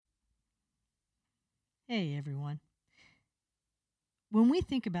Hey everyone. When we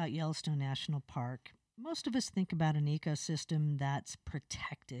think about Yellowstone National Park, most of us think about an ecosystem that's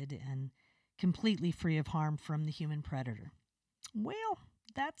protected and completely free of harm from the human predator. Well,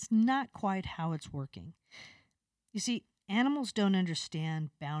 that's not quite how it's working. You see, animals don't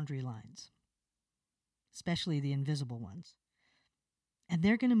understand boundary lines, especially the invisible ones, and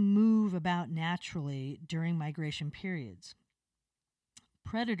they're going to move about naturally during migration periods.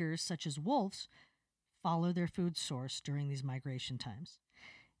 Predators, such as wolves, follow their food source during these migration times.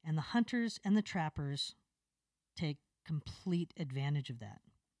 And the hunters and the trappers take complete advantage of that,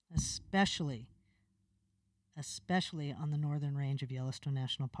 especially especially on the northern range of Yellowstone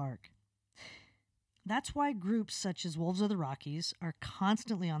National Park. That's why groups such as Wolves of the Rockies are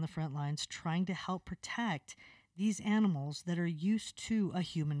constantly on the front lines trying to help protect these animals that are used to a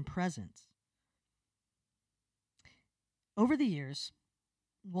human presence. Over the years,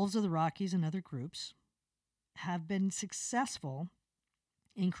 Wolves of the Rockies and other groups have been successful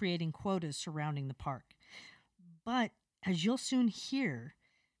in creating quotas surrounding the park. But as you'll soon hear,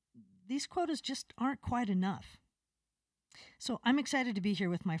 these quotas just aren't quite enough. So I'm excited to be here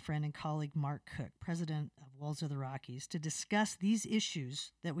with my friend and colleague Mark Cook, president of Wolves of the Rockies, to discuss these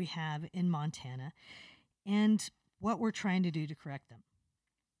issues that we have in Montana and what we're trying to do to correct them.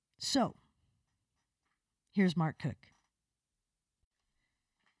 So here's Mark Cook.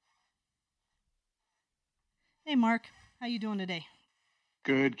 Hey Mark, how you doing today?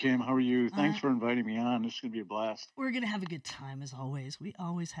 Good, Kim. How are you? Uh, Thanks for inviting me on. This is going to be a blast. we're gonna have a good time as always. We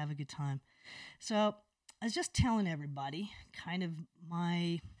always have a good time. So I was just telling everybody kind of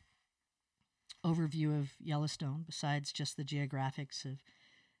my overview of Yellowstone, besides just the geographics of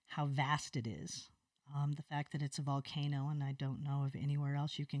how vast it is. The fact that it's a volcano, and I don't know of anywhere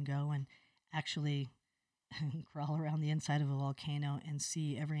else you can go and actually crawl around the inside of a volcano and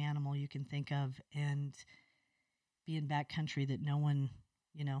see every animal you can think of and be in backcountry that no one,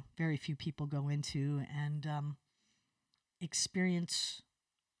 very few people go into and experience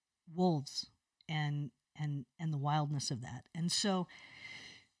wolves and the wildness of that. And so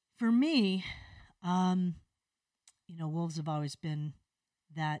for me, um, wolves have always been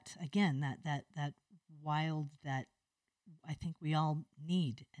that again that wild that I think we all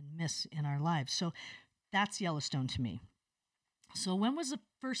need and miss in our lives. So that's Yellowstone to me. So when was the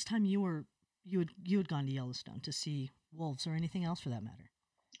first time you had gone to Yellowstone to see wolves or anything else for that matter?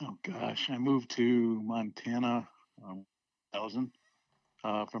 Oh gosh, I moved to Montana, 1000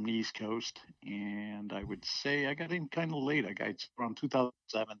 from the East Coast, and I would say I got in kind of late. I got around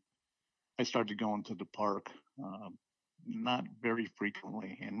 2007. I started going to the park, not very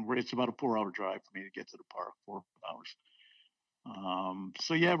frequently, and it's about a 4-hour drive for me to get to the park, 4 hours.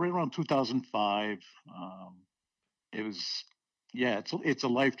 So yeah, right around 2005. It was yeah, it's a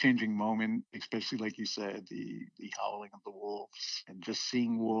life changing moment, especially like you said, the howling of the wolves and just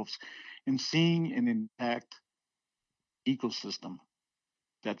seeing wolves and seeing an intact ecosystem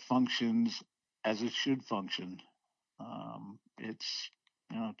that functions as it should function. It's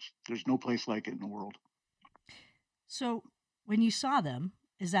there's no place like it in the world. So when you saw them,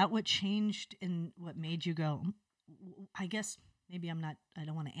 is that what changed and what made you go? I guess maybe I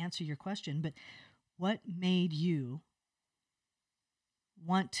don't want to answer your question, but what made you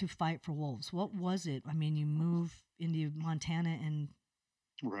want to fight for wolves? What was it? I mean, you move into Montana and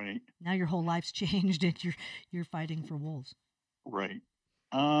Right, now your whole life's changed and you're fighting for wolves. right.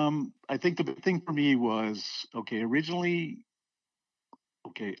 I think the big thing for me was okay. Originally,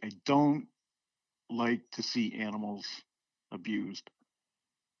 okay, I don't like to see animals abused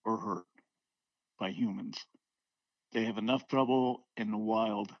or hurt by humans. They have enough trouble in the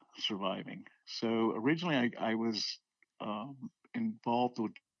wild surviving. So originally, I was involved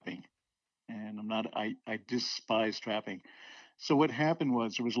with trapping, and I'm not. I despise trapping. So what happened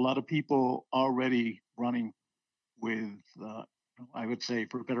was there was a lot of people already running with. I would say,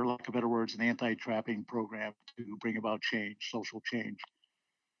 for better lack of better words, an anti-trapping program to bring about change, social change.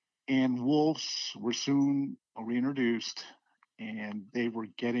 And wolves were soon reintroduced, and they were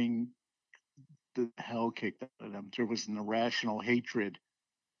getting the hell kicked out of them. There was an irrational hatred.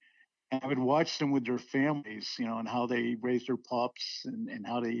 And I would watch them with their families, and how they raise their pups and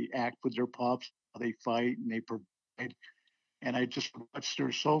how they act with their pups, how they fight and they provide. And I just watched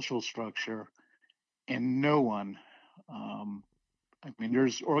their social structure, and no one, um, I mean,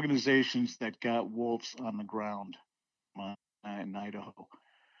 there's organizations that got wolves on the ground in Idaho,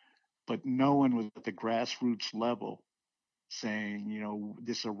 but no one was at the grassroots level saying,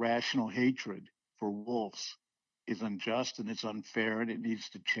 this irrational hatred for wolves is unjust and it's unfair and it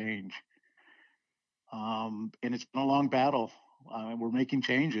needs to change. And it's been a long battle. we're making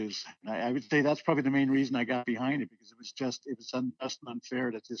changes. And I would say that's probably the main reason I got behind it, because it was unjust and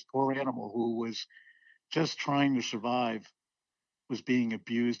unfair that this poor animal who was just trying to survive was being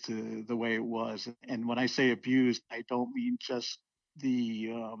abused to the way it was. And when I say abused, I don't mean just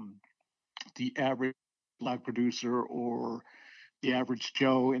the average log producer or the average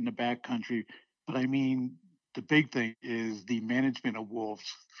Joe in the backcountry, but I mean the big thing is the management of wolves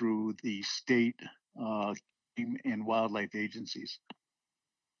through the state uh, and wildlife agencies.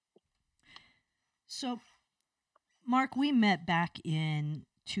 So, Mark, we met back in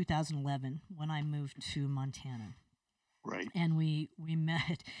 2011 when I moved to Montana. Right. And we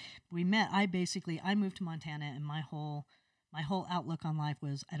met I moved to Montana, and my whole outlook on life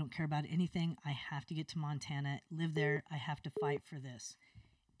was, I don't care about anything. I have to get to Montana, live there. I have to fight for this.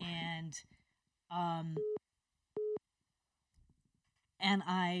 And um and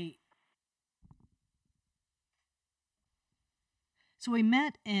I so we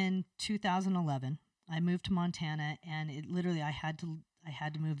met in 2011. I moved to Montana, and it literally I had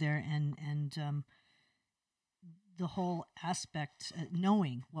to move there, and the whole aspect,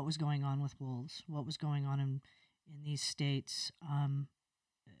 knowing what was going on with wolves, what was going on in these states.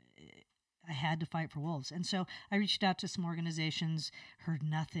 I had to fight for wolves. And so I reached out to some organizations, heard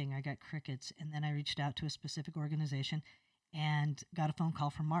nothing. I got crickets. And then I reached out to a specific organization and got a phone call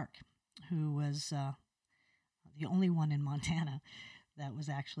from Mark, who was the only one in Montana that was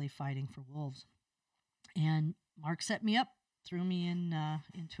actually fighting for wolves. And Mark set me up, threw me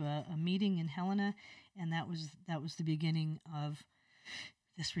into a meeting in Helena, and that was the beginning of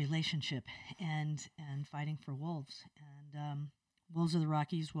this relationship and fighting for wolves. And Wolves of the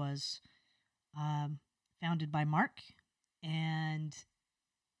Rockies was founded by Mark, and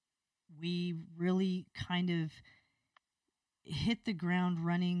we really kind of hit the ground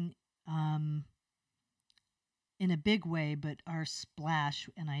running in a big way, but our splash,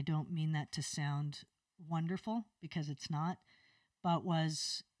 and I don't mean that to sound wonderful because it's not, but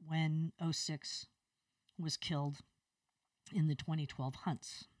was when 06 was killed in the 2012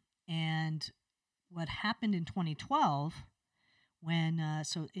 hunts. And what happened in 2012, when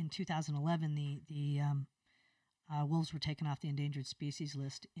so in 2011 the wolves were taken off the endangered species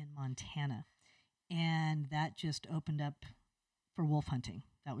list in Montana, and that just opened up for wolf hunting.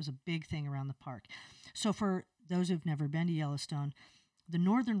 That was a big thing around the park. So for those who've never been to Yellowstone, the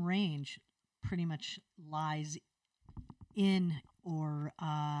Northern Range pretty much lies in or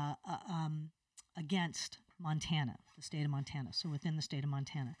against Montana, the state of Montana, so within the state of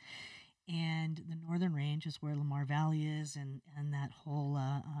Montana. And the Northern Range is where Lamar Valley is, and that whole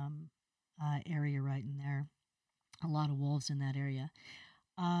area right in there. A lot of wolves in that area.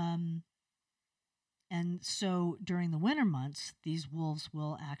 And so during the winter months, these wolves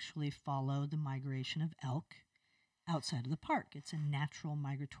will actually follow the migration of elk outside of the park. It's a natural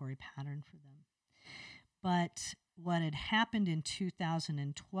migratory pattern for them. But what had happened in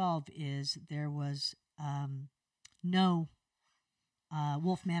 2012 is there was no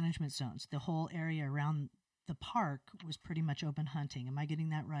wolf management zones. The whole area around the park was pretty much open hunting. Am I getting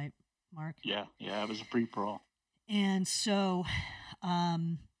that right, Mark? Yeah, it was a free-for-all. And so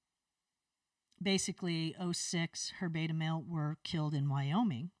basically 06, her beta male were killed in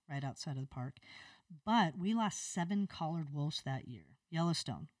Wyoming, right outside of the park. But we lost 7 collared wolves that year.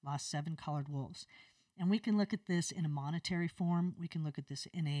 Yellowstone lost 7 collared wolves. And we can look at this in a monetary form. We can look at this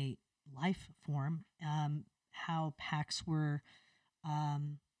in a life form, how packs were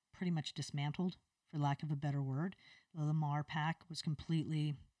pretty much dismantled, for lack of a better word. The Lamar pack was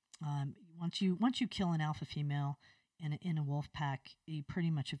completely, once you kill an alpha female in a wolf pack, you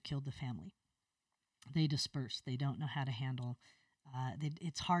pretty much have killed the family. They disperse. They don't know how to handle.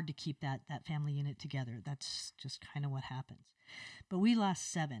 It's hard to keep that family unit together. That's just kind of what happens. But we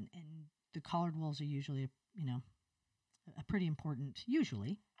lost 7, and the collared wolves are usually, a pretty important.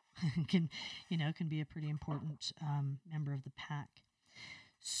 Usually, can be a pretty important member of the pack.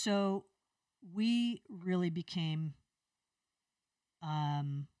 So we really became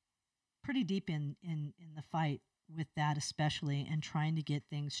pretty deep in the fight with that, especially, and trying to get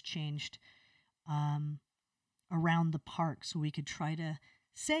things changed around the park so we could try to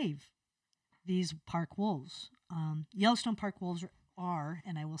save these park wolves. Yellowstone park wolves are,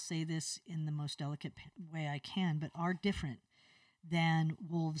 and I will say this in the most delicate way I can, but are different than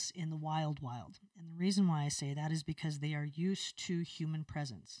wolves in the wild. And the reason why I say that is because they are used to human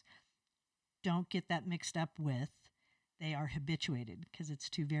presence. Don't get that mixed up with they are habituated, because it's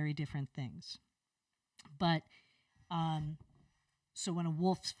 2 very different things. But so when a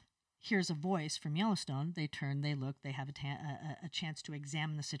wolf hears a voice from Yellowstone, they turn, they look, they have a chance to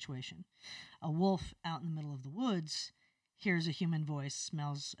examine the situation. A wolf out in the middle of the woods hears a human voice,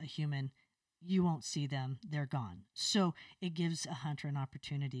 smells a human, you won't see them. They're gone. So it gives a hunter an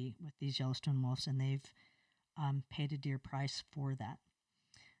opportunity with these Yellowstone wolves, and they've paid a dear price for that.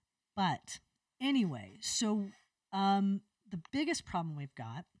 But anyway, so the biggest problem we've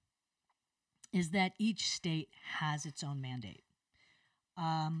got is that each state has its own mandate.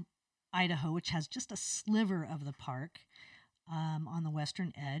 Idaho, which has just a sliver of the park on the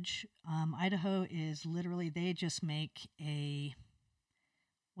western edge, Idaho is literally, they just make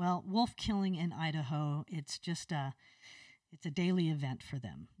wolf killing in Idaho, it's a daily event for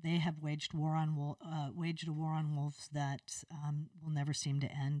them. They have waged a war on wolves that will never seem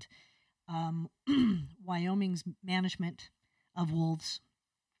to end. Wyoming's management of wolves,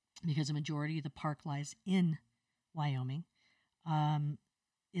 because a majority of the park lies in Wyoming,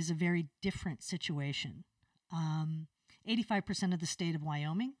 is a very different situation. 85% of the state of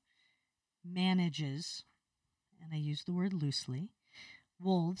Wyoming manages, and I use the word loosely,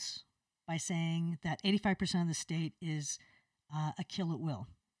 wolves by saying that 85% of the state is a kill at will.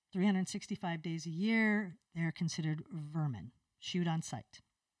 365 days a year, they're considered vermin, shoot on sight.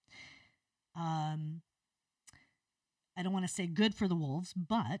 I don't want to say good for the wolves,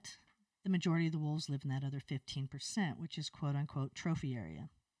 but the majority of the wolves live in that other 15%, which is quote unquote trophy area.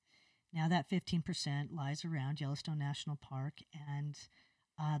 Now that 15% lies around Yellowstone National Park and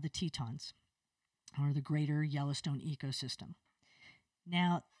the Tetons, or the greater Yellowstone ecosystem.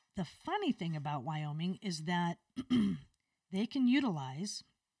 Now, the funny thing about Wyoming is that they can utilize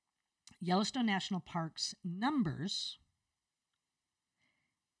Yellowstone National Park's numbers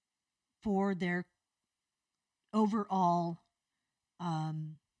for their overall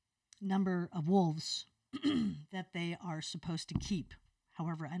number of wolves that they are supposed to keep.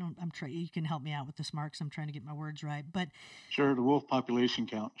 However, you can help me out with this, Mark, 'cause I'm trying to get my words right. But sure, the wolf population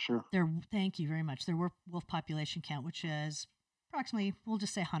count, sure. Thank you very much. Their wolf population count, which is approximately, we'll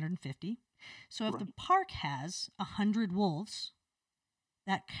just say 150. So if the park has 100 wolves,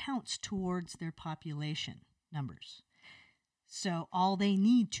 that counts towards their population numbers. So all they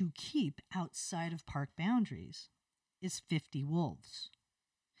need to keep outside of park boundaries is 50 wolves,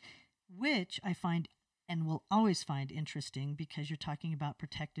 which I find and will always find interesting, because you're talking about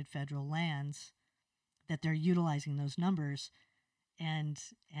protected federal lands, that they're utilizing those numbers, and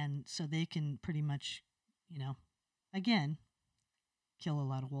so they can pretty much, again, kill a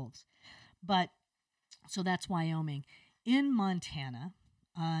lot of wolves. But so that's Wyoming. In Montana,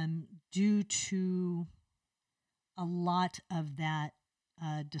 due to a lot of that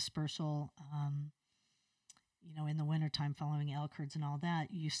dispersal, in the wintertime following elk herds and all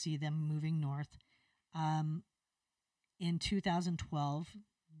that, you see them moving north. In 2012,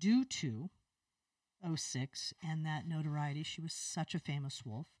 due to 06 and that notoriety, she was such a famous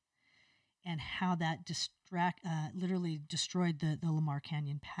wolf, and how that literally destroyed the Lamar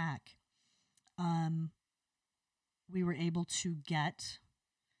Canyon pack. We were able to get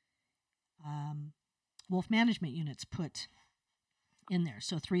wolf management units put in there.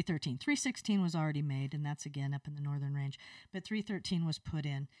 So 313. 316 was already made, and that's again up in the northern range. But 313 was put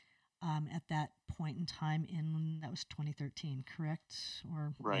in at that point in time that was 2013, correct?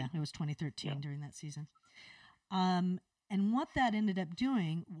 Or right. Yeah, it was 2013 during that season. And what that ended up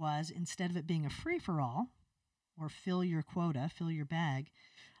doing was, instead of it being a free-for-all, or fill your quota, fill your bag,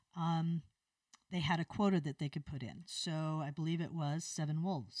 they had a quota that they could put in. So I believe it was 7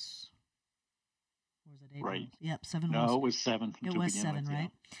 wolves. Or was it 8 right. wolves? Yep, 7 wolves. No, it was 7. It was 7,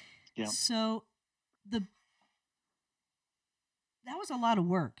 right? Yeah. So that was a lot of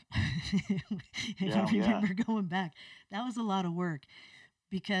work. If I remember going back, that was a lot of work,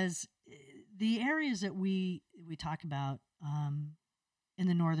 because the areas that we talk about in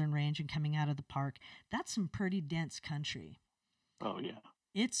the northern range and coming out of the park, that's some pretty dense country. Oh yeah,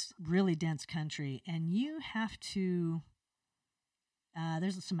 it's really dense country, and you have to.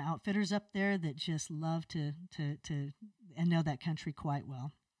 There's some outfitters up there that just love to and know that country quite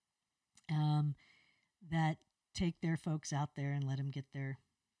well. That take their folks out there and let them get their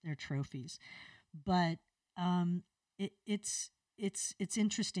trophies, but it's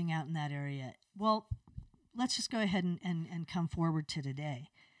interesting out in that area. Well, let's just go ahead and come forward to today.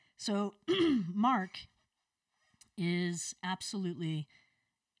 So Mark is absolutely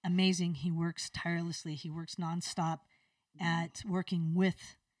amazing. He works tirelessly. He works nonstop at working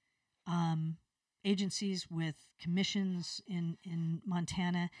with agencies, with commissions in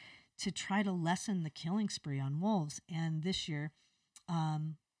Montana, to try to lessen the killing spree on wolves. And this year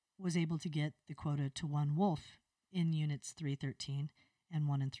was able to get the quota to 1 wolf in units 313 and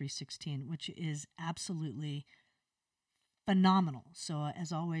 1 in 316, which is absolutely phenomenal. So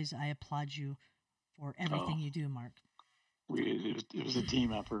as always, I applaud you for everything you do, Mark. It was a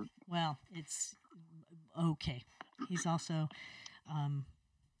team effort. Well, it's okay. He's also, um,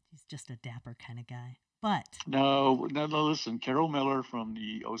 he's just a dapper kind of guy. But No, no, no. Listen, Carol Miller from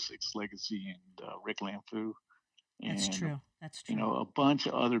the '06 Legacy and Rick Lamfu that's and true. That's true. a bunch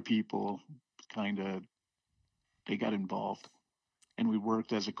of other people kind of they got involved, and we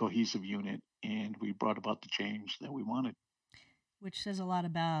worked as a cohesive unit, and we brought about the change that we wanted. Which says a lot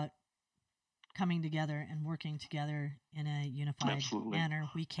about coming together and working together in a unified Absolutely, manner.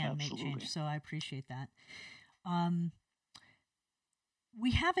 We can make change. absolutely. So I appreciate that. Um,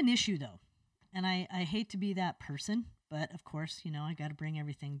 we have an issue though, and I hate to be that person, but of course, I got to bring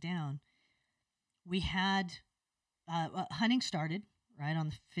everything down. We had hunting started right on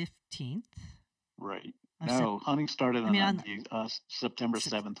the 15th Right. of Sep- No, hunting started I mean on on the September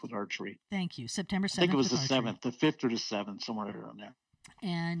Sep- 7th with archery. thank you, September I think it 7th was with the archery. 7th, the 5th or the 7th, somewhere around there.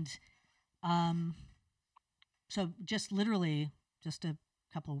 And um, so just a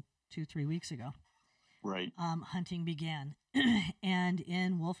couple 2-3 weeks ago, Right. hunting began. And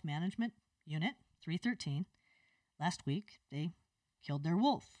in wolf management unit 313 last week, they killed their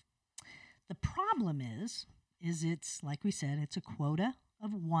wolf. The problem is it's like we said, it's a quota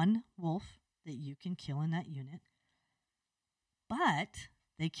of one wolf that you can kill in that unit, but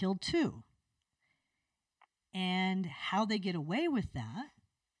they killed two. And how they get away with that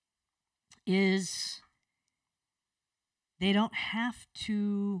is they don't have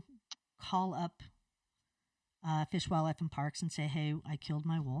to call up Fish, Wildlife, and Parks and say, hey, I killed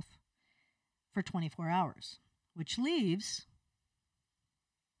my wolf for 24 hours, which leaves,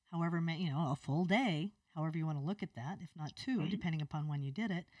 a full day, however you want to look at that, if not two, Right. depending upon when you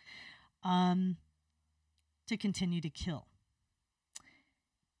did it, to continue to kill.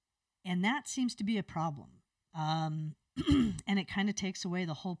 And that seems to be a problem. And it kind of takes away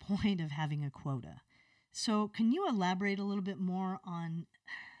the whole point of having a quota. So, can you elaborate a little bit more on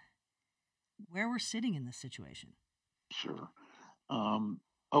where we're sitting in this situation? Sure.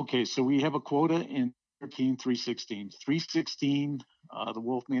 Okay, so we have a quota in 316. 316, the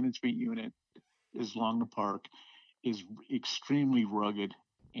wolf management unit is along the park, is extremely rugged.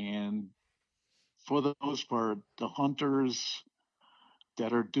 And for the most part, the hunters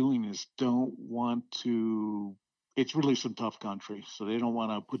that are doing this don't want to. It's really some tough country, so they don't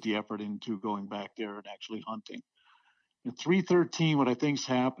want to put the effort into going back there and actually hunting. In 313, what I think is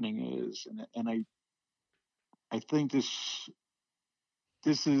happening is, and I think this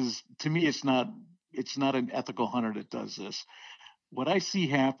is, to me, it's not an ethical hunter that does this. What I see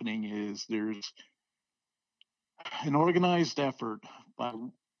happening is there's an organized effort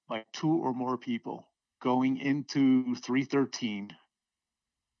by two or more people going into 313,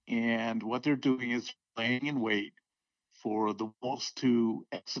 and what they're doing is laying in wait for the wolves to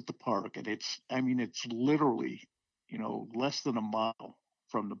exit the park. And it's literally, less than a mile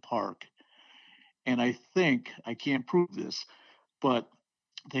from the park. And I think, I can't prove this, but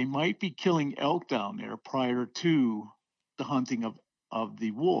they might be killing elk down there prior to the hunting of the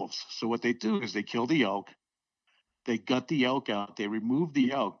wolves. So what they do is they kill the elk, they gut the elk out, they remove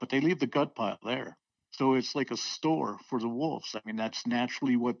the elk, but they leave the gut pile there. So it's like a store for the wolves. I mean, that's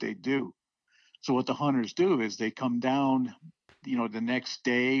naturally what they do. So what the hunters do is they come down, the next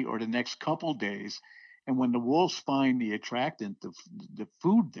day or the next couple days, and when the wolves find the attractant, the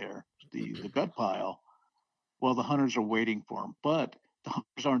food there, the gut pile, well, the hunters are waiting for them, but the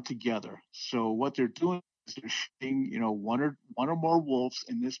hunters aren't together. So what they're doing is they're shooting, one or more wolves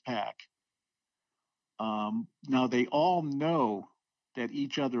in this pack. Now they all know that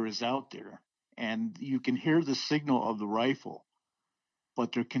each other is out there, and you can hear the signal of the rifle,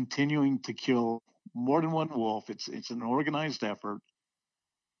 but they're continuing to kill more than one wolf. It's an organized effort,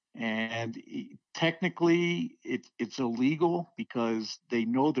 and technically it's illegal because they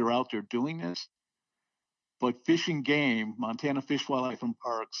know they're out there doing this. But Fish and Game, Montana Fish, Wildlife, and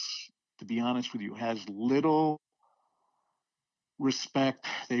Parks, to be honest with you, has little respect.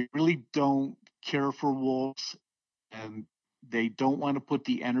 They really don't care for wolves, and they don't want to put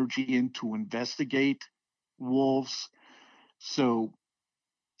the energy in to investigate wolves. So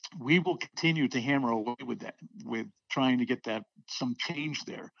we will continue to hammer away with that, with trying to get that some change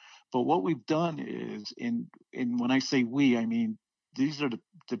there. But what we've done is, in when I say we, I mean these are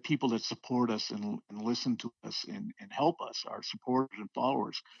the people that support us and listen to us and help us, our supporters and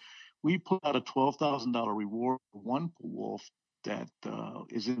followers. We put out a $12,000 reward for one wolf that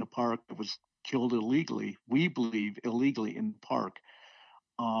is in the park that was killed illegally. We believe illegally in the park.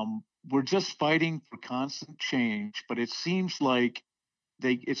 We're just fighting for constant change, but it seems like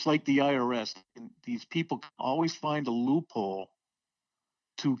it's like the IRS. And these people can always find a loophole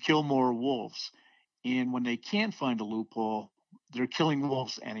to kill more wolves. And when they can't find a loophole, they're killing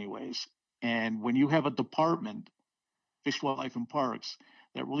wolves anyways. And when you have a department, Fish, Wildlife, and Parks,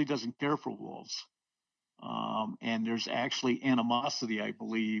 that really doesn't care for wolves, and there's actually animosity, I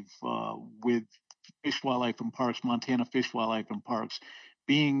believe, with Fish, Wildlife, and Parks, Montana Fish, Wildlife, and Parks,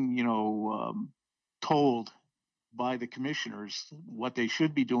 being, told by the commissioners what they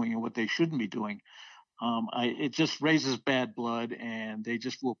should be doing and what they shouldn't be doing. It just raises bad blood, and they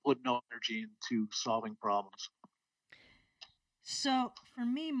just will put no energy into solving problems. So for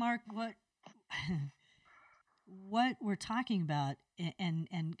me, Mark, what what we're talking about,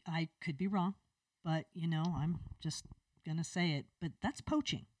 and I could be wrong, but I'm just gonna say it, but that's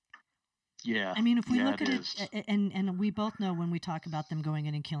poaching. Yeah, I mean, if we yeah, look it at it, is. and we both know when we talk about them going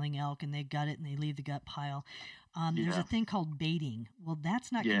in and killing elk and they gut it and they leave the gut pile, there's a Yeah, thing called baiting. Well,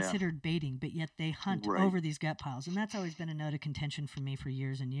 that's not yeah, considered baiting, but yet they hunt right, over these gut piles, and that's always been a note of contention for me for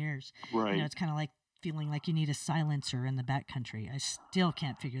years and years. right. It's kind of like feeling like you need a silencer in the backcountry. I still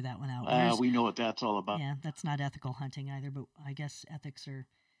can't figure that one out. Where's We know what that's all about. Yeah, that's not ethical hunting either, but I guess ethics are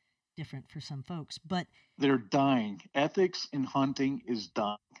different for some folks. But They're dying. Ethics in hunting is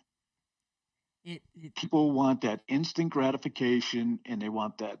dying. it People want that instant gratification, and they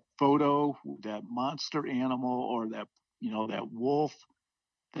want that photo, that monster animal, or that wolf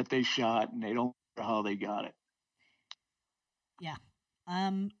that they shot, and they don't care how they got it. Yeah.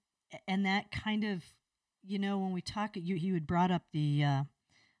 And that kind of, when we talk, you had brought up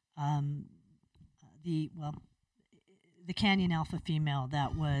um, well, the Canyon alpha female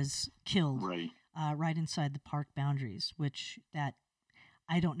that was killed Right. right inside the park boundaries, which that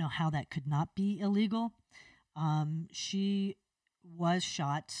I don't know how that could not be illegal. She was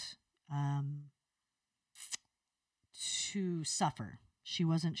shot um, to suffer. She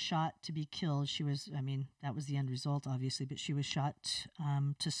wasn't shot to be killed. She was, I mean, that was the end result, obviously, but she was shot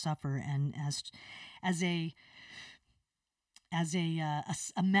to suffer, and as a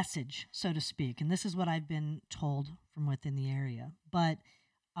a message, so to speak. And this is what I've been told from within the area. But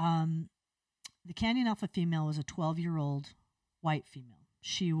um, the Canyon alpha female was a 12-year-old white female.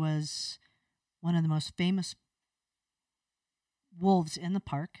 She was one of the most famous wolves in the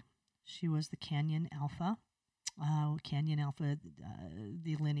park. She was the Canyon alpha. Canyon Alpha,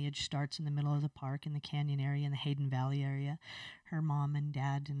 the lineage starts in the middle of the park in the Canyon area, in the Hayden Valley area. Her mom and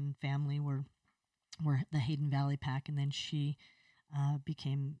dad and family were the Hayden Valley pack, and then she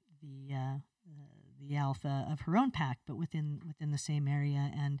became the alpha of her own pack, but within the same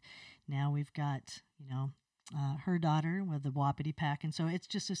area. And now we've got her daughter with the Wapiti pack, and so it's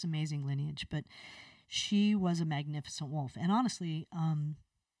just this amazing lineage. But she was a magnificent wolf, and honestly,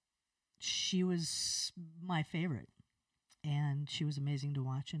 she was my favorite, and she was amazing to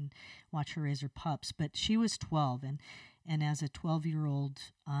watch her raise her pups. But she was 12, and as a 12-year-old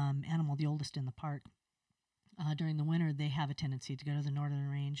animal, the oldest in the park, during the winter, they have a tendency to go to the northern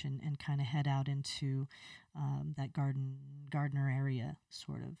range and kind of head out into that gardener area,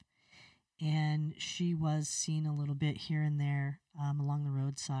 sort of. And she was seen a little bit here and there along the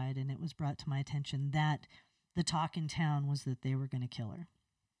roadside, and it was brought to my attention that the talk in town was that they were going to kill her.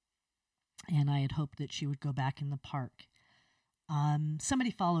 And I had hoped that she would go back in the park.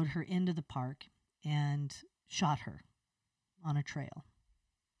 Somebody followed her into the park and shot her on a trail.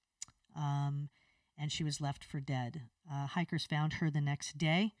 And she was left for dead. Hikers found her the next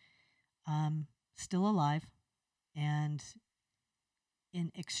day, still alive and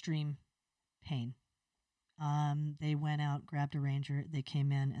in extreme pain. They went out, grabbed a ranger, they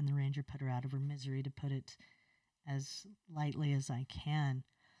came in, and the ranger put her out of her misery, to put it as lightly as I can.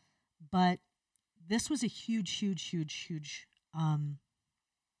 But this was a huge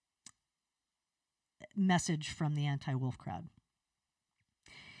message from the anti-wolf crowd.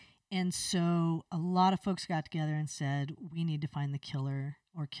 And so a lot of folks got together and said, we need to find the killer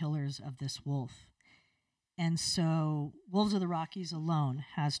or killers of this wolf. And so Wolves of the Rockies alone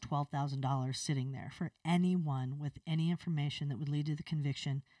has $12,000 sitting there for anyone with any information that would lead to the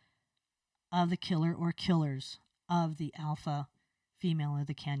conviction of the killer or killers of the alpha female of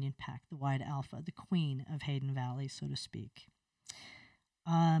the Canyon pack, the white alpha, the queen of Hayden Valley, so to speak.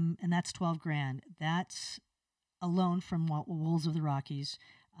 And that's 12 grand. That's alone from Wolves of the Rockies.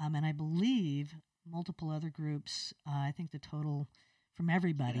 And I believe multiple other groups. I think the total from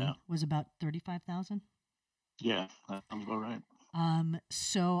everybody was about 35,000. Yeah, that sounds about right.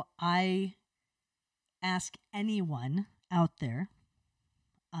 So I ask anyone out there,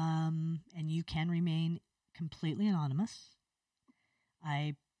 and you can remain completely anonymous.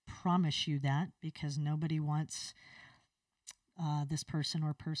 I promise you that, because nobody wants this person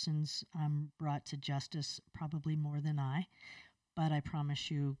or persons brought to justice probably more than I. But I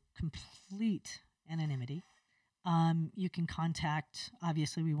promise you complete anonymity. You can contact,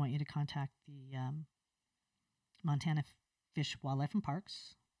 obviously, we want you to contact the Montana Fish, Wildlife, and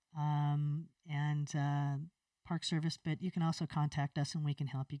Parks and Park Service, but you can also contact us and we can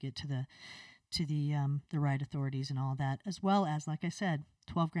help you get to the right authorities and all that, as well as, like I said,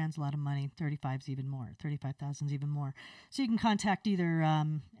 12 grand's a lot of money, 35's even more, 35,000's even more. So you can contact either,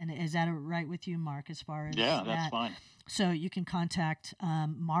 and is that right with you, Mark, as far as Yeah, that's that? fine. So you can contact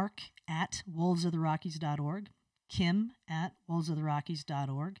Mark at wolvesoftherockies.org, Kim at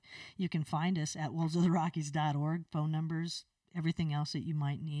wolvesoftherockies.org. You can find us at wolvesoftherockies.org, phone numbers, everything else that you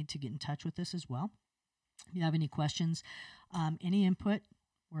might need to get in touch with us as well. If you have any questions, any input,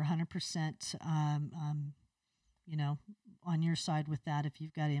 we're 100%, on your side with that. If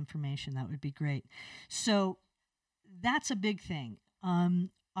you've got information, that would be great. So that's a big thing.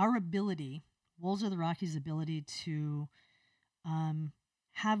 Our ability, Wolves of the Rockies' ability to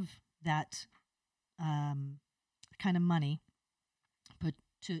have that kind of money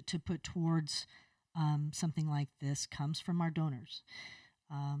to put towards something like this comes from our donors.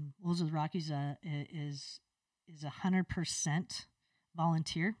 Wolves of the Rockies is 100%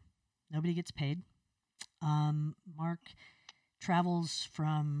 volunteer. Nobody gets paid. Mark travels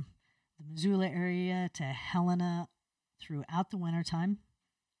from the Missoula area to Helena throughout the wintertime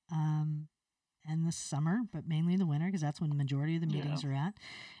and the summer, but mainly the winter because that's when the majority of the meetings are at.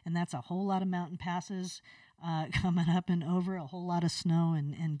 And that's a whole lot of mountain passes coming up and over, a whole lot of snow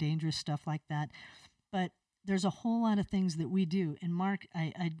and dangerous stuff like that. But there's a whole lot of things that we do. And Mark,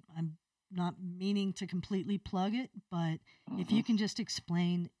 I'm not meaning to completely plug it, but if you can just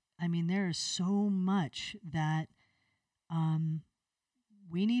explain, I mean, there is so much that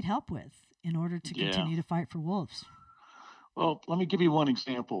we need help with in order to continue to fight for wolves. Well, let me give you one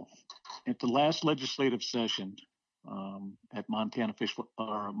example. At the last legislative session at Montana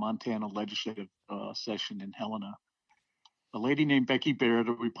legislative session in Helena, a lady named Becky Baird,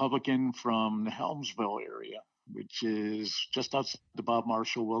 a Republican from the Helmsville area, which is just outside the Bob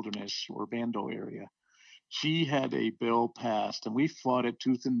Marshall Wilderness or Bando area. She had a bill passed, and we fought it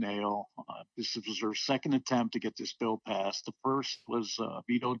tooth and nail. This was her second attempt to get this bill passed. The first was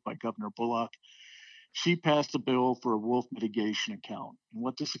vetoed by Governor Bullock. She passed a bill for a wolf mitigation account. And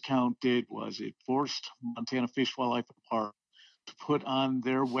what this account did was it forced Montana Fish, Wildlife, and Park to put on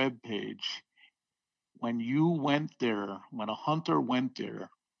their webpage, when you went there, when a hunter went there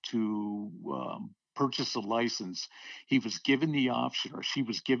to purchase a license, he was given the option, or she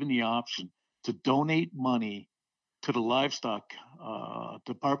was given the option, to donate money to the livestock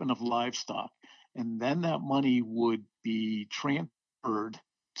Department of Livestock, and then that money would be transferred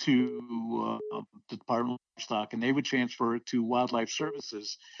to the Department of Livestock, and they would transfer it to Wildlife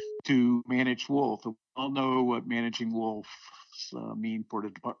Services to manage wolf. We all know what managing wolves mean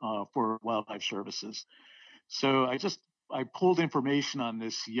for Wildlife Services. So I pulled information on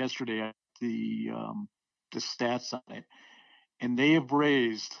this yesterday, the stats on it, and they have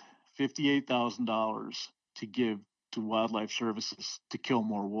raised $58,000 to give to Wildlife Services to kill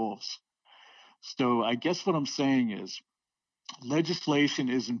more wolves. So I guess what I'm saying is legislation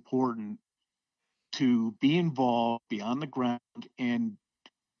is important to be involved, be on the ground, and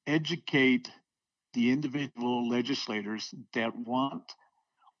educate the individual legislators that want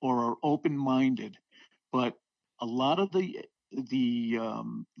or are open-minded. But a lot of the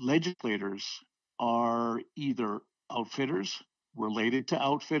legislators are either outfitters, related to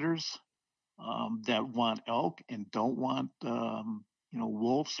outfitters, that want elk and don't want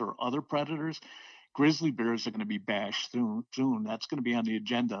wolves or other predators. Grizzly bears are going to be bashed soon. That's going to be on the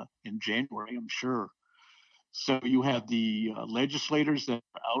agenda in January, I'm sure. So you have the legislators that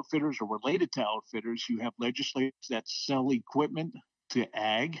are outfitters or related to outfitters. You have legislators that sell equipment to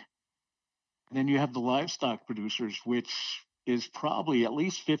ag. And then you have the livestock producers, which is probably at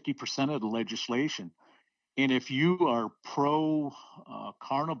least 50% of the legislation. And if you are pro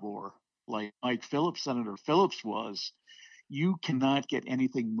carnivore, like Mike Phillips, Senator Phillips was, you cannot get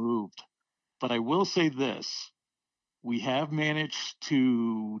anything moved. But I will say this: we have managed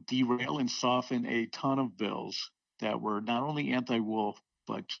to derail and soften a ton of bills that were not only anti-wolf,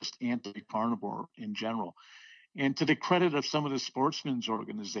 but just anti-carnivore in general. And to the credit of some of the sportsmen's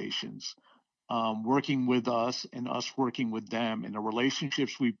organizations, working with us and us working with them, and the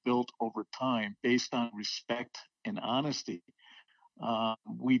relationships we've built over time based on respect and honesty,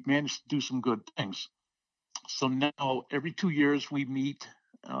 we've managed to do some good things. So now every 2 years we meet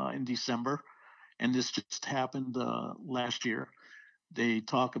in December, and this just happened last year. They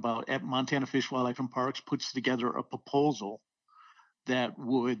talk about, at Montana Fish, Wildlife, and Parks puts together a proposal that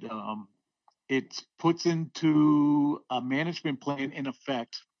would it puts into a management plan in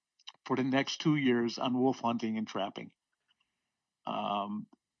effect for the next 2 years on wolf hunting and trapping. Um,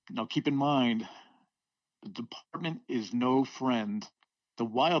 Now, keep in mind, the department is no friend. The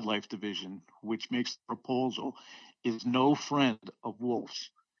wildlife division, which makes the proposal, is no friend of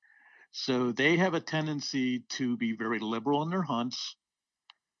wolves. So they have a tendency to be very liberal in their hunts,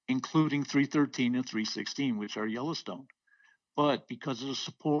 including 313 and 316, which are Yellowstone. But because of the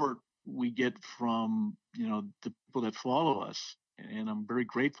support we get from the people that follow us, and I'm very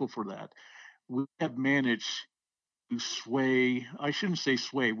grateful for that, we have managed to sway. I shouldn't say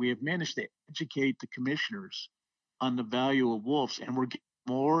sway. We have managed to educate the commissioners on the value of wolves, and we're getting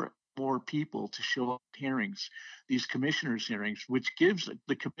more people to show up at hearings, these commissioners' hearings, which gives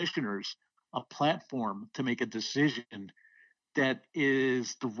the commissioners a platform to make a decision that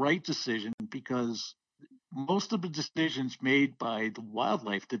is the right decision, because most of the decisions made by the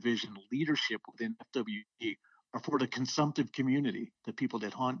wildlife division leadership within FWD are for the consumptive community, the people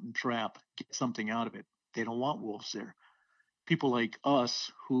that hunt and trap, get something out of it. They don't want wolves there. People like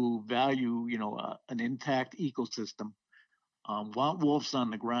us who value, an intact ecosystem, want wolves on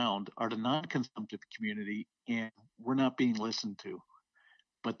the ground, are the non-consumptive community, and we're not being listened to.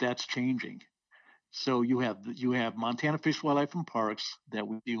 But that's changing. So you have Montana Fish, Wildlife, and Parks that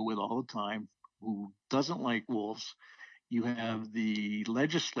we deal with all the time, who doesn't like wolves. You have the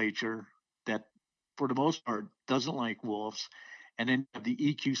legislature that, for the most part, doesn't like wolves, and then you have the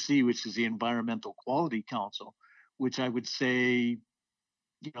EQC, which is the Environmental Quality Council, which I would say,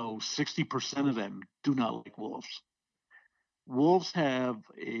 60% of them do not like wolves. Wolves have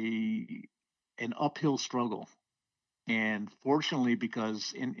an uphill struggle, and fortunately,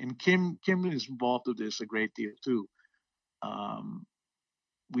 because and Kim is involved with this a great deal too. Um,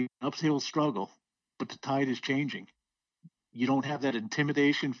 we uphill struggle, but the tide is changing. You don't have that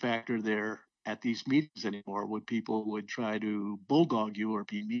intimidation factor there at these meetings anymore, when people would try to bulldog you or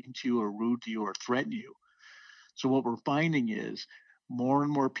be mean to you or rude to you or threaten you. So what we're finding is more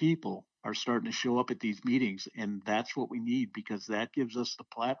and more people are starting to show up at these meetings, and that's what we need, because that gives us the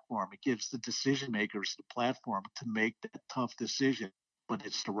platform. It gives the decision makers the platform to make that tough decision, but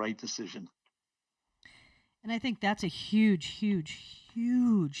it's the right decision. And I think that's a huge, huge,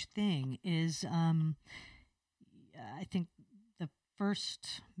 huge thing. Is I think the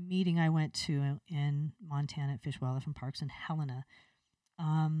first meeting I went to in Montana at Fish, Wildlife, and Parks in Helena,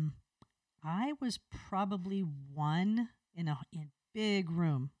 I was probably one in a big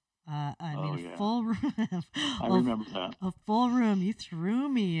room. Yeah. Full room. I remember that. A full room. You threw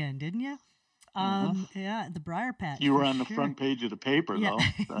me in, didn't you? Uh-huh. Yeah, the Briar Patch. You were for on the sure. front page of the paper, Yeah.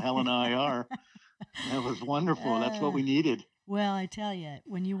 though, the Helena IR. That was wonderful. That's what we needed. Well, I tell you,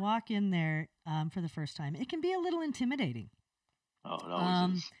 when you walk in there for the first time, it can be a little intimidating. Oh, it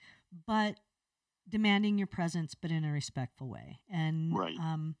always is. But demanding your presence, but in a respectful way. And Right.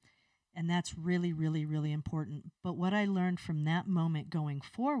 And that's really, really, really important. But what I learned from that moment going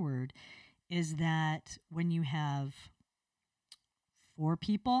forward is that when you have 4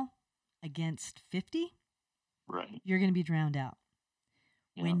 people against 50, Right. you're going to be drowned out.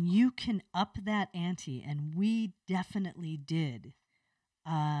 Yeah. When you can up that ante, and we definitely did,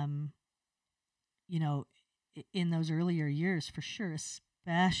 in those earlier years, for sure,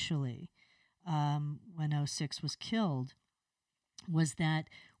 especially when 06 was killed, was that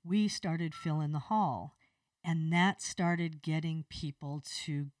we started filling the hall, and that started getting people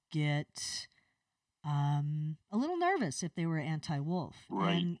to get a little nervous if they were anti-wolf.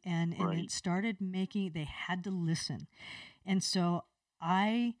 Right. And Right. it started making, they had to listen. And so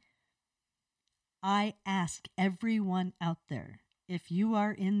I ask everyone out there, if you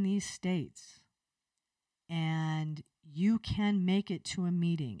are in these states and you can make it to a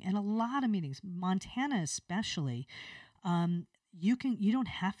meeting, and a lot of meetings, Montana especially, you don't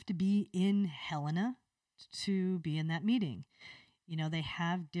have to be in Helena to be in that meeting. They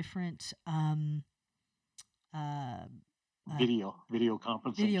have different Video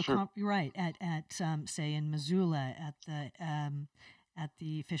conferencing. Sure. Right, at say in Missoula, at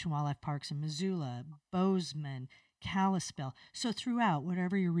the Fish and Wildlife Parks in Missoula, Bozeman, Kalispell. So throughout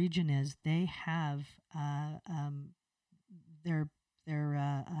whatever your region is, they have their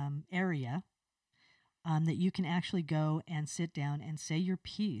area that you can actually go and sit down and say your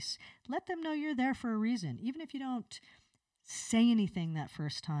piece. Let them know you're there for a reason. Even if you don't say anything that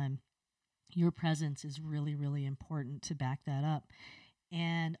first time, your presence is really, really important to back that up.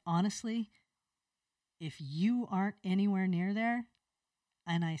 And honestly, if you aren't anywhere near there,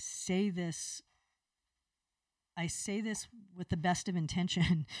 and I say this with the best of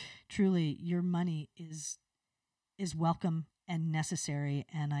intention, truly, your money is welcome and necessary,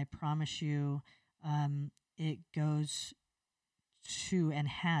 and I promise you, it goes to and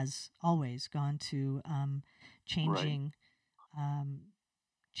has always gone to Right. changing um,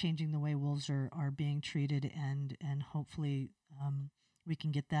 changing the way wolves are being treated, and hopefully we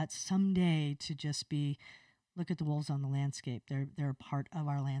can get that someday to just be look at the wolves on the landscape. They're a part of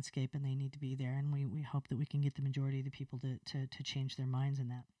our landscape and they need to be there. And we hope that we can get the majority of the people to change their minds in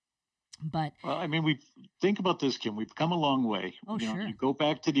that. But Well, I mean, we think about this, Kim. We've come a long way. oh You sure. go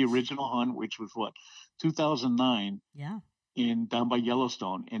back to the original hunt, which was what, 2009, Yeah. in down by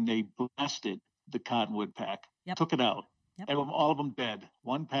Yellowstone, and they blasted the cottonwood pack, Yep. took it out. Yep. All of them dead.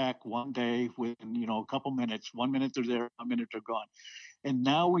 One pack, one day, within a couple minutes. 1 minute they're there, a minute they're gone. And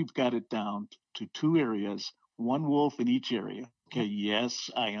now we've got it down to two areas, one wolf in each area. Okay, Yep. yes,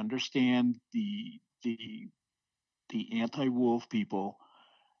 I understand the anti-wolf people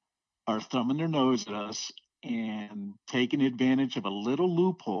are thumbing their nose at us and taking advantage of a little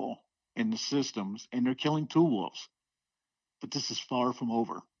loophole in the systems, and they're killing two wolves. But this is far from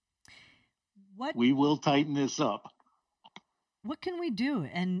over. What We will tighten this up. what can we do?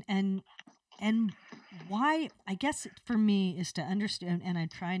 And why, I guess for me is to understand, and I'm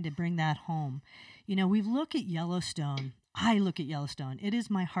trying to bring that home. We look at Yellowstone. I look at Yellowstone. It is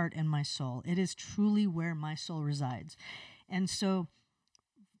my heart and my soul. It is truly where my soul resides. And so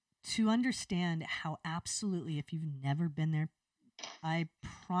to understand how absolutely, if you've never been there, I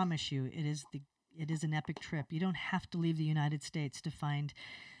promise you it is an epic trip. You don't have to leave the United States to find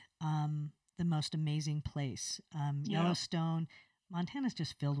the most amazing place. Yeah. Yellowstone, Montana's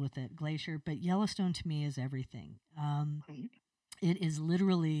just filled with it, glacier, but Yellowstone to me is everything. Right. It is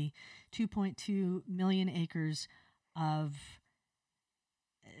literally 2.2 million acres of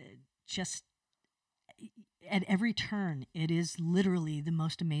just at every turn, it is literally the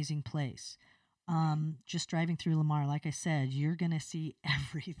most amazing place. Just driving through Lamar, like I said, you're going to see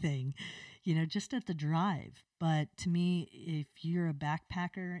everything, just at the drive. But to me, if you're a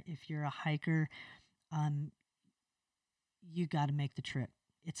backpacker, if you're a hiker, um, you got to make the trip.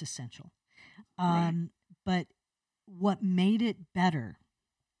 It's essential. Right. But what made it better,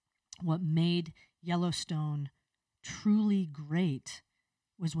 what made Yellowstone truly great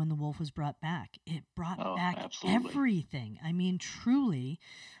was when the wolf was brought back. It brought Oh, back absolutely. everything. I mean, truly,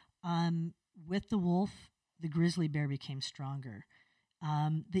 with the wolf, the grizzly bear became stronger.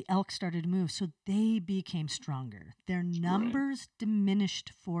 The elk started to move, so they became stronger. Their Right. numbers diminished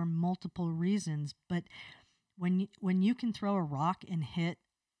for multiple reasons, but when you can throw a rock and hit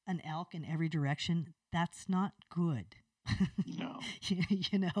an elk in every direction, that's not good. No.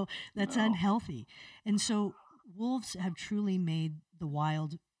 That's No. unhealthy. And so wolves have truly made the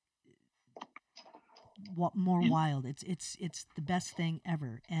wild more You, wild. It's the best thing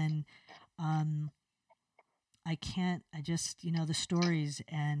ever. And um I can't I just, the stories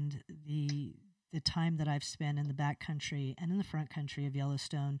and the time that I've spent in the back country and in the front country of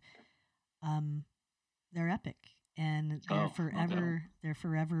Yellowstone, um they're epic, and oh, no doubt. they're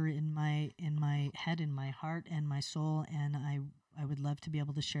forever in my head, in my heart and my soul, and I would love to be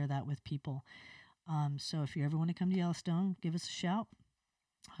able to share that with people. So if you ever want to come to Yellowstone, give us a shout.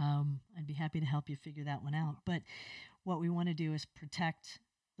 I'd be happy to help you figure that one out. But what we want to do is protect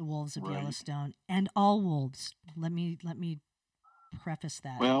the wolves of Right. Yellowstone and all wolves. Let me preface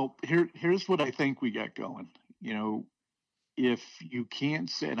that. Well, here's what I think we got going. You know, if you can't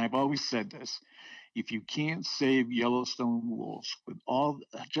say, and I've always said this, if you can't save Yellowstone wolves with all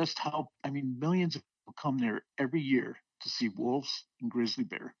just how, I mean, millions of people come there every year to see wolves and grizzly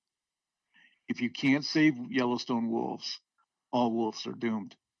bear. If you can't save Yellowstone wolves, all wolves are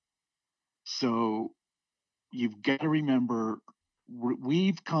doomed. So you've got to remember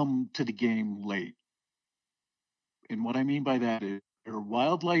we've come to the game late. And what I mean by that is there are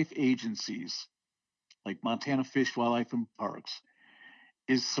wildlife agencies like Montana Fish, Wildlife, and Parks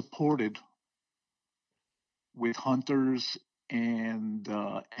is supported with hunters and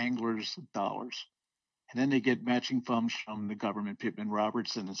anglers' dollars. And then they get matching funds from the government, Pittman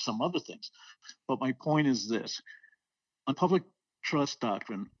Robertson, and some other things. But my point is this on public trust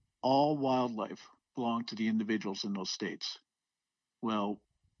doctrine, all wildlife belong to the individuals in those states. Well,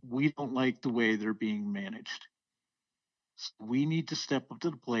 we don't like the way they're being managed. So we need to step up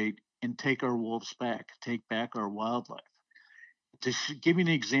to the plate and take our wolves back, take back our wildlife. To give you an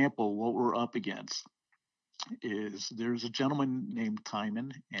example, what we're up against is there's a gentleman named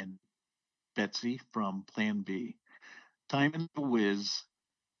Timon and Betsy from Plan B. Timon's a whiz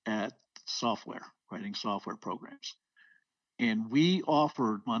at software, writing software programs. And we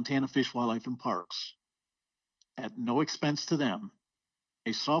offered Montana Fish, Wildlife, and Parks at no expense to them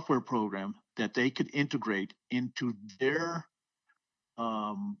a software program that they could integrate into their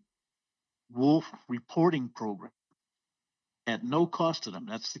um, wolf reporting program. at no cost to them.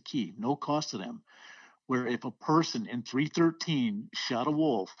 That's the key, no cost to them. Where if a person in 313 shot a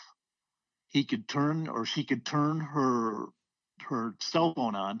wolf, he could turn or she could turn her cell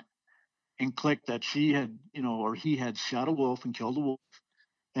phone on and click that she had, or he had shot a wolf and killed a wolf,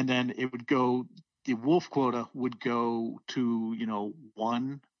 and then it would go. The wolf quota would go to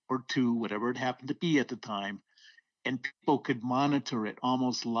one or two, whatever it happened to be at the time, and people could monitor it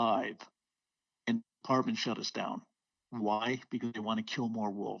almost live. And the department shut us down. Why? Because they want to kill more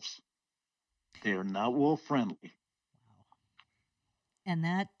wolves. They are not wolf friendly. And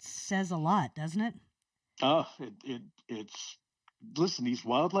that says a lot, doesn't it? It's listen. These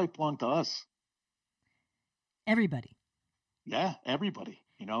wildlife belong to us. Everybody. Yeah, everybody.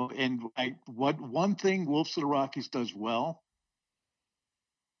 And what one thing Wolves of the Rockies does well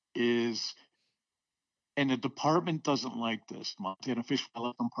is, and the department doesn't like this. Montana Fish,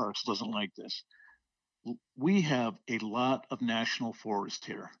 Wildlife, and Parks doesn't like this. We have a lot of national forest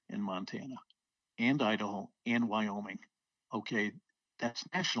here in Montana and Idaho and Wyoming. Okay, that's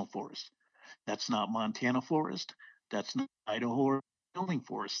national forest. That's not Montana forest. That's not Idaho or Wyoming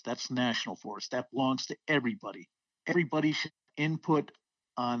forest. That's national forest. That belongs to everybody. Everybody should input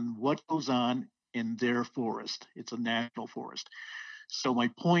on what goes on in their forest. It's a national forest. So my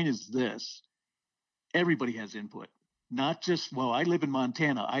point is this: everybody has input. Not just, well, I live in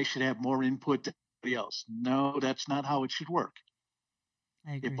Montana, I should have more input than anybody else. No, that's not how it should work.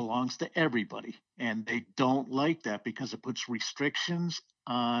 I It agree. belongs to everybody. And they don't like that because it puts restrictions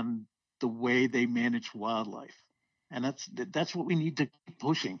on the way they manage wildlife. And that's what we need to keep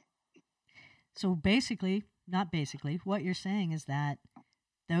pushing. So basically, not basically, what you're saying is that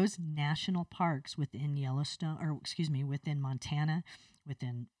those national parks within Yellowstone, or excuse me, within Montana,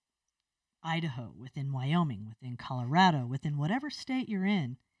 within Idaho, within Wyoming, within Colorado, within whatever state you're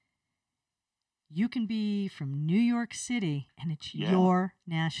in, you can be from New York City and it's Yeah, your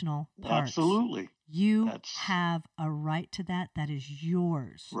national parks. absolutely. You That's have a right to that. That is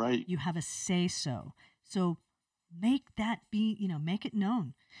yours. right. You have a say so. So make that be, make it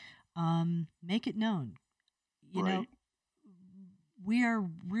known. Make it known. You know, Right. we are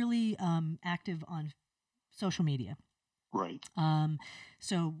really active on social media. Right. Um,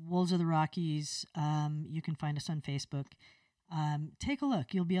 so Wolves of the Rockies, you can find us on Facebook. Take a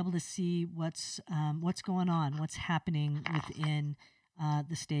look. You'll be able to see what's going on, what's happening within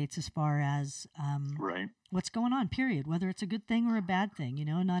the states as far as Right. what's going on. Period. Whether it's a good thing or a bad thing,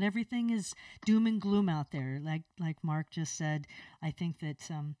 not everything is doom and gloom out there. Like Mark just said, I think that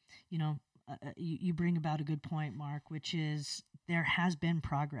you know you bring about a good point, Mark, which is there has been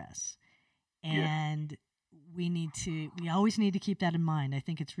progress, Yeah. and we always need to keep that in mind. I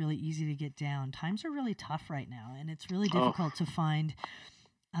think it's really easy to get down. Times are really tough right now, and it's really Oh, difficult to find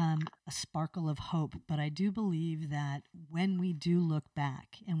a sparkle of hope. But I do believe that when we do look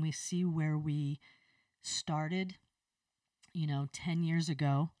back and we see where we started, 10 years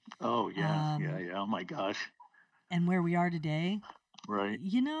ago, oh yeah. Yeah. um, Yeah. Oh my gosh. and where we are today, Right.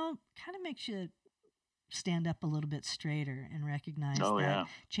 kind of makes you stand up a little bit straighter and recognize Oh that yeah.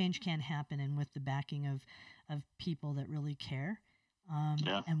 change can happen, and with the backing of people that really care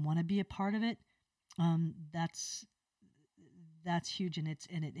Yeah. and want to be a part of it, um, that's that's huge, and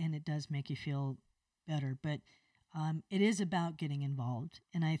it does make you feel better. But it is about getting involved,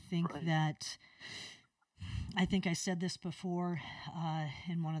 and Right. I think I said this before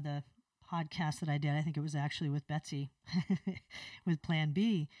in one of the podcasts that I did. I think it was actually with Betsy with Plan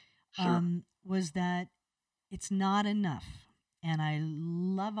B. Sure. Was that it's not enough. And I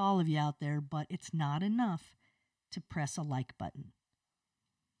love all of you out there, but it's not enough to press a like button.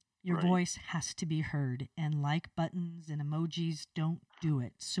 Your Right. voice has to be heard, and like buttons and emojis don't do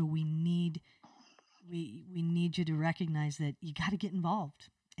it. So we need you to recognize that you got to get involved.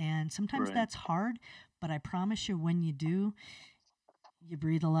 And sometimes Right. that's hard, but I promise you when you do, you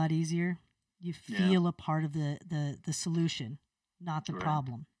breathe a lot easier. You Yeah. feel a part of the solution, not the Right.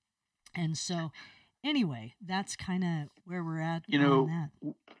 problem. And so anyway, that's kind of where we're at You on know,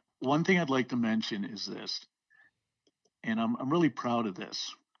 that. one thing I'd like to mention is this, and I'm really proud of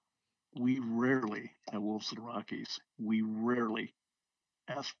this. We rarely at Wolves of the Rockies, we rarely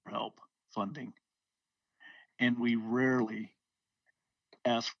ask for help funding, and we rarely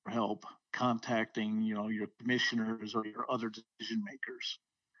ask for help contacting, your commissioners or your other decision makers.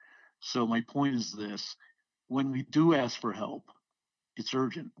 So my point is this: when we do ask for help, it's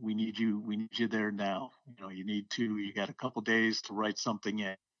urgent. We need you. We need you there now. You need to. You got a couple days to write something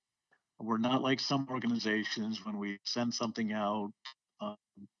in. We're not like some organizations when we send something out.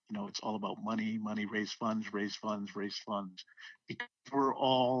 It's all about money, money, raise funds, raise funds, raise funds. Because we're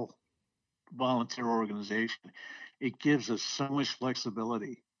all volunteer organization. it gives us so much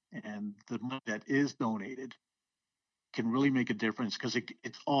flexibility, and the money that is donated can really make a difference because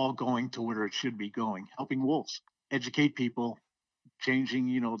it's all going to where it should be going, helping wolves, educate people, changing,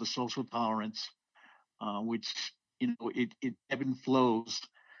 the social tolerance, which, it ebb and flows.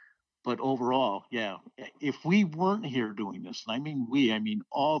 But overall, yeah, if we weren't here doing this, and I mean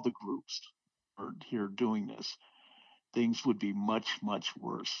all the groups are here doing this, things would be much, much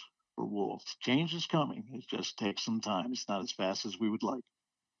worse for wolves. Change is coming. It just takes some time. It's not as fast as we would like.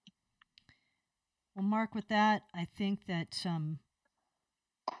 Well, Mark, with that, I think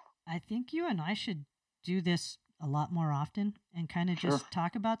you and I should do this a lot more often and kind of Sure, just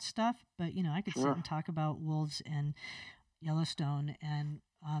talk about stuff. But I could sit sure, and talk about wolves and Yellowstone and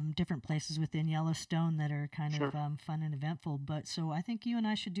different places within Yellowstone that are kind of sure. fun and eventful. But so I think you and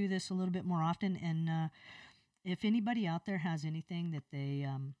I should do this a little bit more often. And if anybody out there has anything that they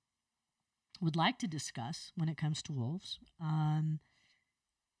would like to discuss when it comes to wolves,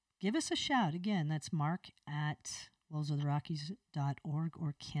 give us a shout. Again, that's Mark at wolvesoftherockies.org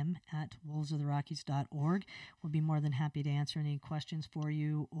or Kim at wolvesoftherockies.org. We'll be more than happy to answer any questions for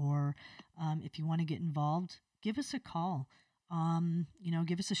you. Or if you want to get involved, give us a call.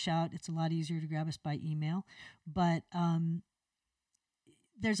 Give us a shout. It's a lot easier to grab us by email. But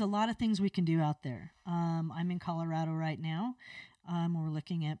there's a lot of things we can do out there. I'm in Colorado right now. We're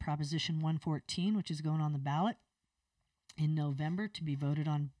looking at Proposition 114, which is going on the ballot in November to be voted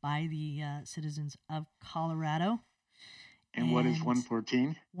on by the citizens of Colorado. And what is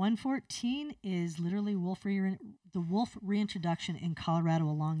 114? 114 is literally the wolf reintroduction in Colorado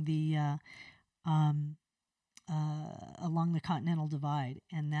along the Continental Divide,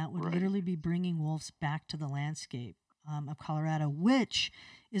 and that would Right. literally be bringing wolves back to the landscape of Colorado, which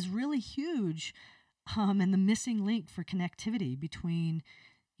is really huge, and the missing link for connectivity between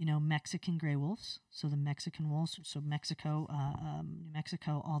Mexican gray wolves, so the Mexican wolves, so Mexico, New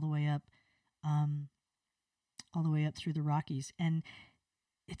Mexico, all the way up through the Rockies. And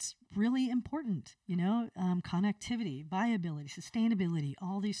it's really important, connectivity, viability, sustainability,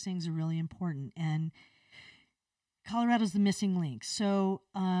 all these things are really important. And Colorado's the missing link. So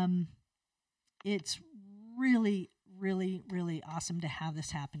it's really, really, really awesome to have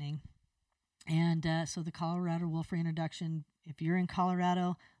this happening. And so the Colorado Wolf Reintroduction, if you're in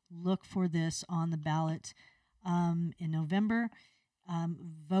Colorado, look for this on the ballot in November.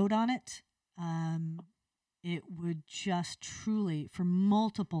 Vote on it. It would just truly, for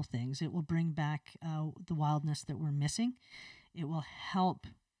multiple things, it will bring back the wildness that we're missing. It will help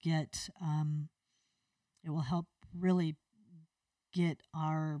really get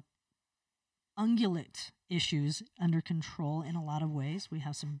our ungulate issues under control in a lot of ways. We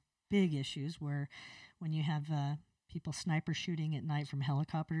have some big issues where when you have people sniper shooting at night from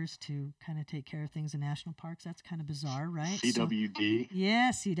helicopters to kind of take care of things in national parks, that's kind of bizarre, right? CWD.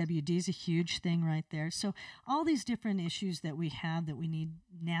 Yeah, CWD is a huge thing right there. So all these different issues that we have that we need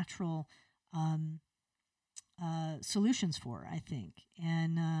natural solutions for, I think.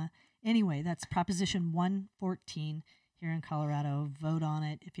 And anyway, that's Proposition 114 here in Colorado. Vote on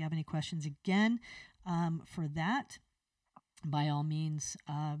it. If you have any questions again for that, by all means,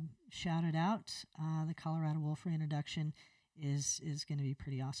 shout it out. The Colorado Wolf Reintroduction is going to be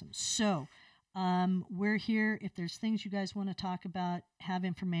pretty awesome. So we're here. If there's things you guys want to talk about, have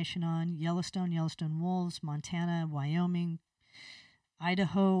information on Yellowstone, Yellowstone wolves, Montana, Wyoming,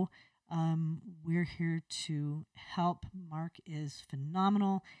 Idaho, we're here to help. Mark is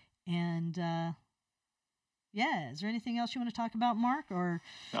phenomenal. And is there anything else you want to talk about, Mark? Or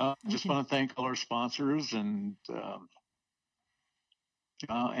Just want to thank all our sponsors and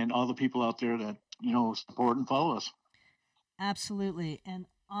all the people out there that support and follow us. Absolutely. And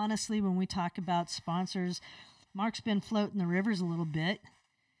honestly, when we talk about sponsors, Mark's been floating the rivers a little bit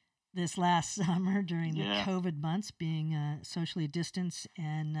this last summer during the COVID months, being socially distanced.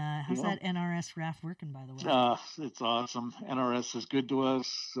 And how's that NRS raft working, by the way? It's awesome. NRS is good to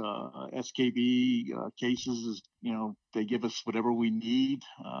us. SKB cases is, they give us whatever we need.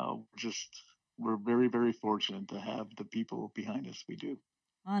 We're very, very fortunate to have the people behind us. We do.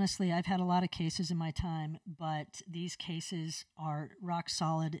 Honestly, I've had a lot of cases in my time, but these cases are rock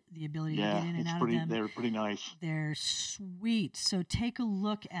solid. The ability to get in and out of them. They're pretty nice. They're sweet. So take a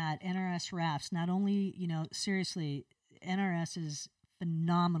look at NRS rafts. Not only, seriously, NRS is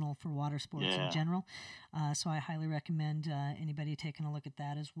phenomenal for water sports in general. So I highly recommend anybody taking a look at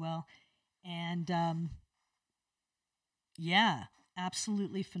that as well. And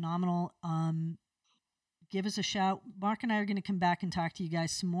absolutely phenomenal. Give us a shout. Mark and I are going to come back and talk to you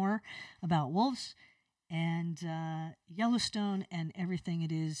guys some more about wolves and Yellowstone and everything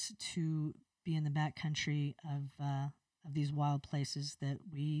it is to be in the backcountry of these wild places that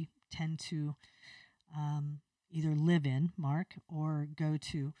we tend to either live in, Mark, or go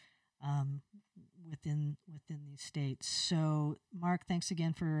to within these states. So, Mark, thanks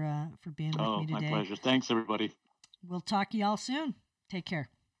again for being with me My today. pleasure. Thanks, everybody. We'll talk to y'all soon. Take care.